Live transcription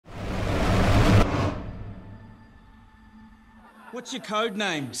What's your code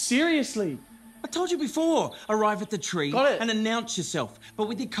name? Seriously. I told you before. Arrive at the tree and announce yourself, but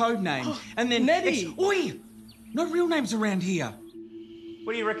with your code name. And then... Neddy! Oi! No real names around here.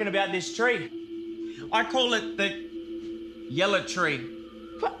 What do you reckon about this tree? I call it the Yella tree.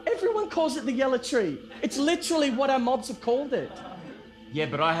 But everyone calls it the Yella tree. It's literally what our mobs have called it. Yeah,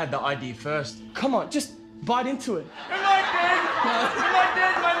 but I had the idea first. Come on, just bite into it. Am I dead? Am I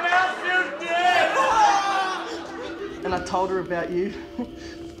dead? My mouth feels dead! And I told her about you.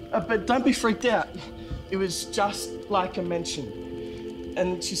 But don't be freaked out. It was just like I mentioned.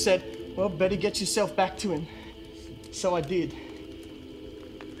 And she said, well, better get yourself back to him. So I did.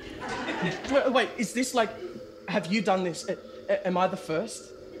 Wait, is this like, have you done this? Am I the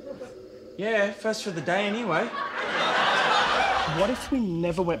first? Yeah, first for the day anyway. What if we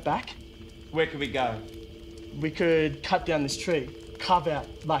never went back? Where could we go? We could cut down this tree, carve out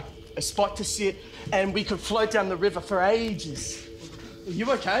like a spot to sit, and we could float down the river for ages. Are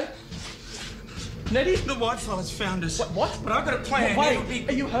you okay? Neddy? The Whitefellas found us. What? But I've got a plan. Wait,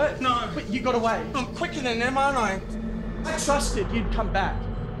 are you hurt? No. But you got away. I'm quicker than them, aren't I? I trusted you'd come back.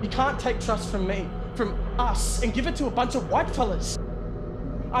 You can't take trust from me, from us, and give it to a bunch of whitefellas.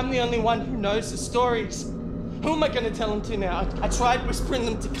 I'm the only one who knows the stories. Who am I going to tell them to now? I tried whispering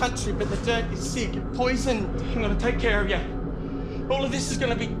them to country, but the dirt is sick and poison. I'm going to take care of you. All of this is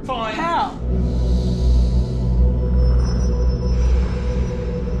going to be fine. How?